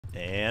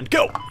And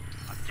go!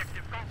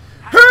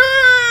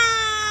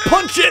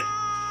 Punch it!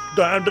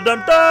 Dum dum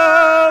dum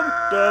dum!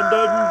 Dum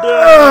dum dum!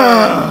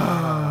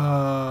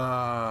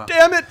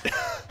 Damn it!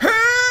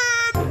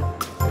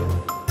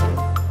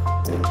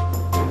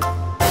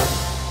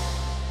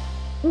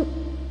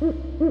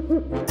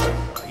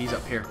 He's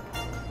up here.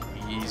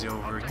 He's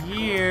over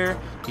here.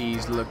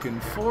 He's looking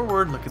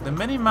forward. Look at the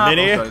mini map.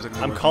 Mini, Oh,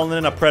 I'm calling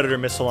in a predator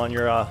missile on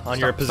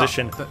your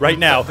position right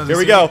now. now. Here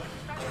we go.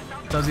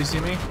 Does he see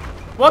me?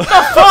 What the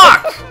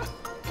fuck?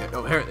 Okay,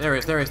 oh, there he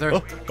is.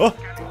 Oh.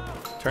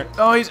 Turn.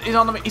 Oh, he's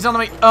on the me. He's on the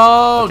me.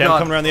 Oh, okay, God. I'm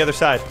coming around the other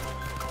side.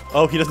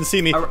 Oh, he doesn't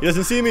see me. He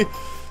doesn't see me.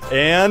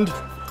 And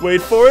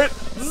wait for it.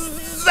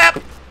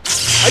 Zap!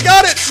 I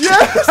got it!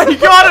 Yes! You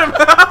got him!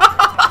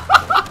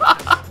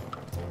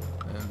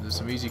 And there's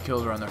some easy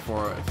kills around there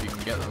for if you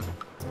can get them.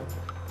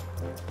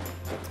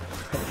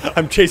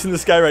 I'm chasing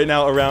this guy right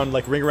now around,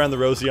 like, ring around the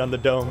rosy on the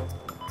dome.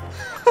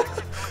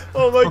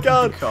 Oh my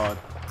god. Oh my god.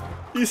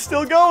 He's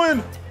still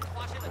going.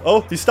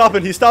 Oh, he's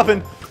stopping. He's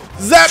stopping.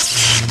 Zap!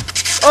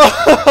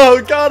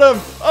 Oh, got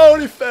him. Oh,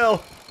 and he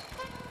fell.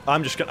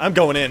 I'm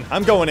going in.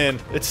 I'm going in.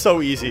 It's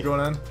so easy. You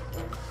going in?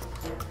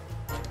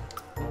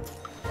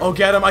 Oh,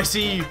 get him. I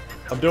see you.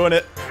 I'm doing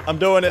it. I'm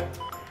doing it.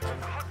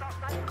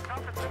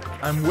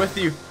 I'm with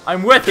you.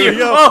 I'm with Here you. we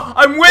go. Oh,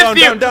 I'm with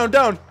you.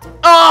 Down.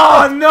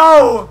 Oh,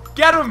 no.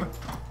 Get him.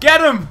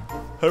 Get him.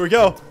 Here we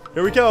go.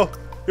 Here we go.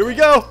 Here we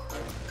go.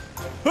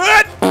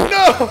 What?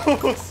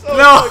 No. So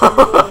No.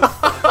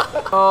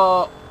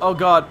 Oh,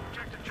 God.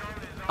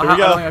 Here we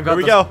go. Here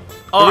we go.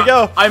 Oh, here we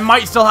go. I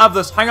might still have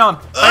this. Hang on.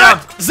 Hang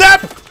on.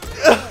 Zap!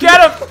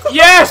 Get him.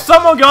 Yes,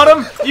 someone got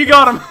him. You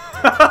got him.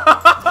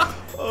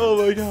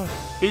 Oh my god.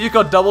 He just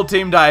got double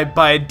teamed by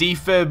a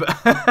defib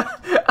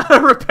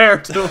and a repair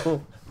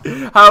tool.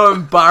 How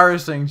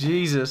embarrassing,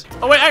 Jesus.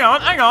 Oh wait, hang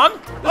on.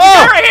 There's a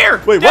guy right here.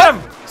 Wait, Get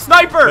what? him.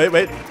 Sniper.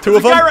 Wait. Two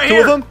of them. Right Two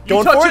here. of them. You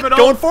Going touch for him it. at all.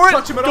 Going for it.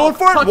 Touch him at all. Going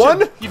for it. Touch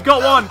One. him. You've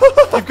got one.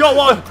 You've got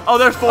one. Oh,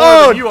 there's four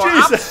Oh, of them. You are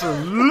Jesus.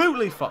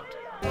 absolutely fucked.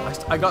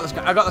 I got this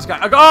guy.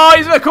 Oh,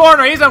 he's in the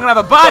corner. He's not gonna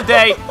have a bad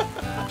day.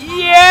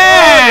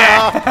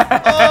 Yeah.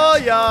 Oh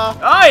yeah.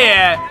 Oh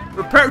yeah.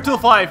 Repair tool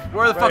 5.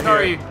 Where the fuck Right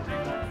are here. you?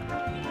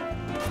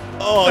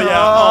 Oh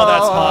yeah. Oh,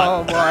 that's hot.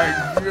 Oh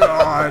my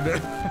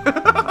god.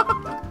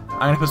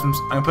 I'm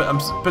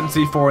putting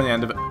C4 in the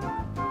end of it.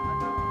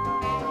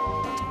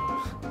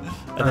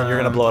 And then you're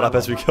gonna blow it up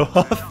as we go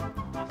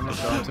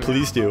off.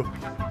 Please do.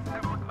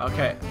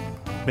 Okay.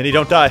 Minnie,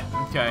 don't die.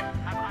 Okay.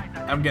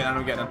 I'm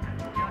getting him.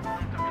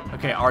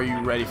 Okay, are you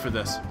ready for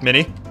this?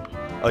 Minnie?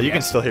 Oh, you can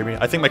Yes. still hear me.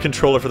 I think my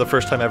controller for the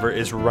first time ever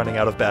is running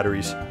out of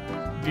batteries.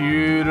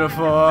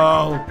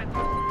 Beautiful.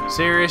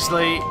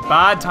 Seriously,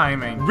 bad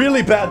timing.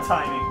 Really bad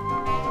timing.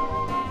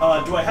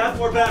 Do I have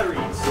more batteries?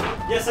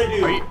 Yes, I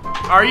do.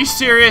 Are you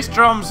serious,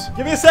 drums?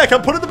 Give me a sec.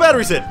 I'm putting the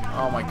batteries in.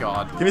 Oh my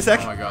god. Give me a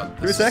sec. Oh my god.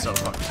 Give me a sec. So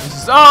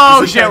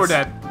oh This is shit, we're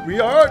intense. dead. We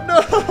are. No.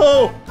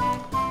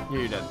 Yeah,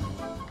 you're dead.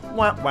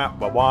 Wah, wah,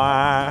 wah,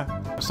 wah.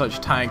 Such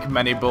tank,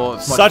 many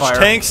bullets, much Such fire.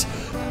 tanks,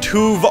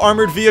 2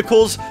 armored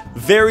vehicles,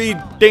 very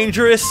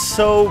dangerous.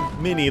 So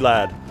mini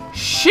lad.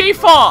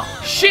 Shifa!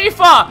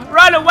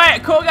 Run away!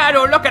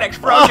 Kogado, look at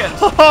explosions!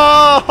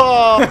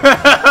 On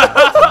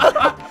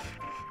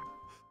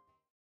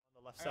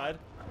the left side.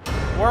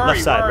 Where are Left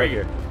you? side, Where are right you?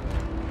 here.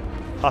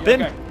 Hop Yeah,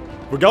 in. okay.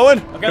 We're going.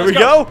 Okay, Here let's we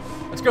go.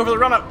 Let's go for the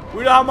run up.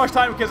 We don't have much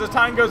time because the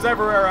time goes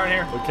everywhere around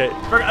here. Okay.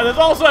 And there's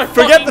also a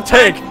Forget the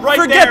fucking tank. right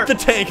Forget there. the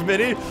tank,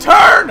 Minnie.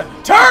 Turn,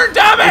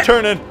 damn We're it!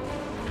 turning.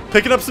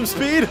 Picking up some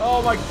speed.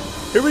 Oh my!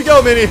 Here we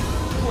go, Minnie.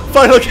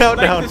 Final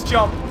countdown. Make this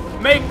jump.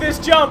 Make this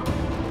jump.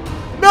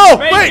 No,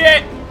 Make wait.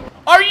 it.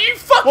 Are you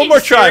fucking One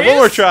more try. serious? One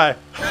more try.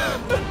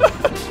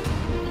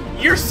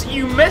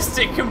 You missed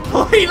it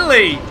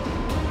completely.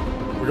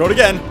 We're going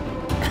again.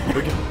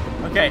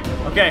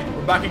 Okay,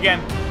 we're back again.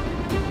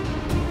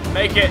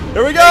 Make it.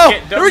 Here we go.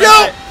 Make it. Don't Here we miss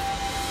go. it.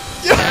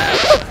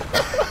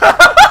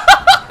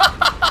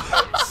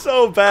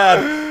 So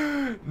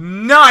bad.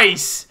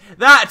 Nice.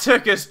 That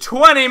took us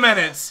 20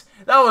 minutes.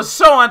 That was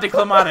so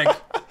anticlimactic.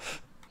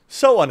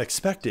 So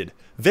unexpected.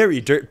 Very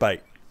dirt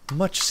bike.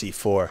 Much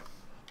C4.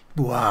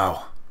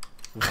 Wow.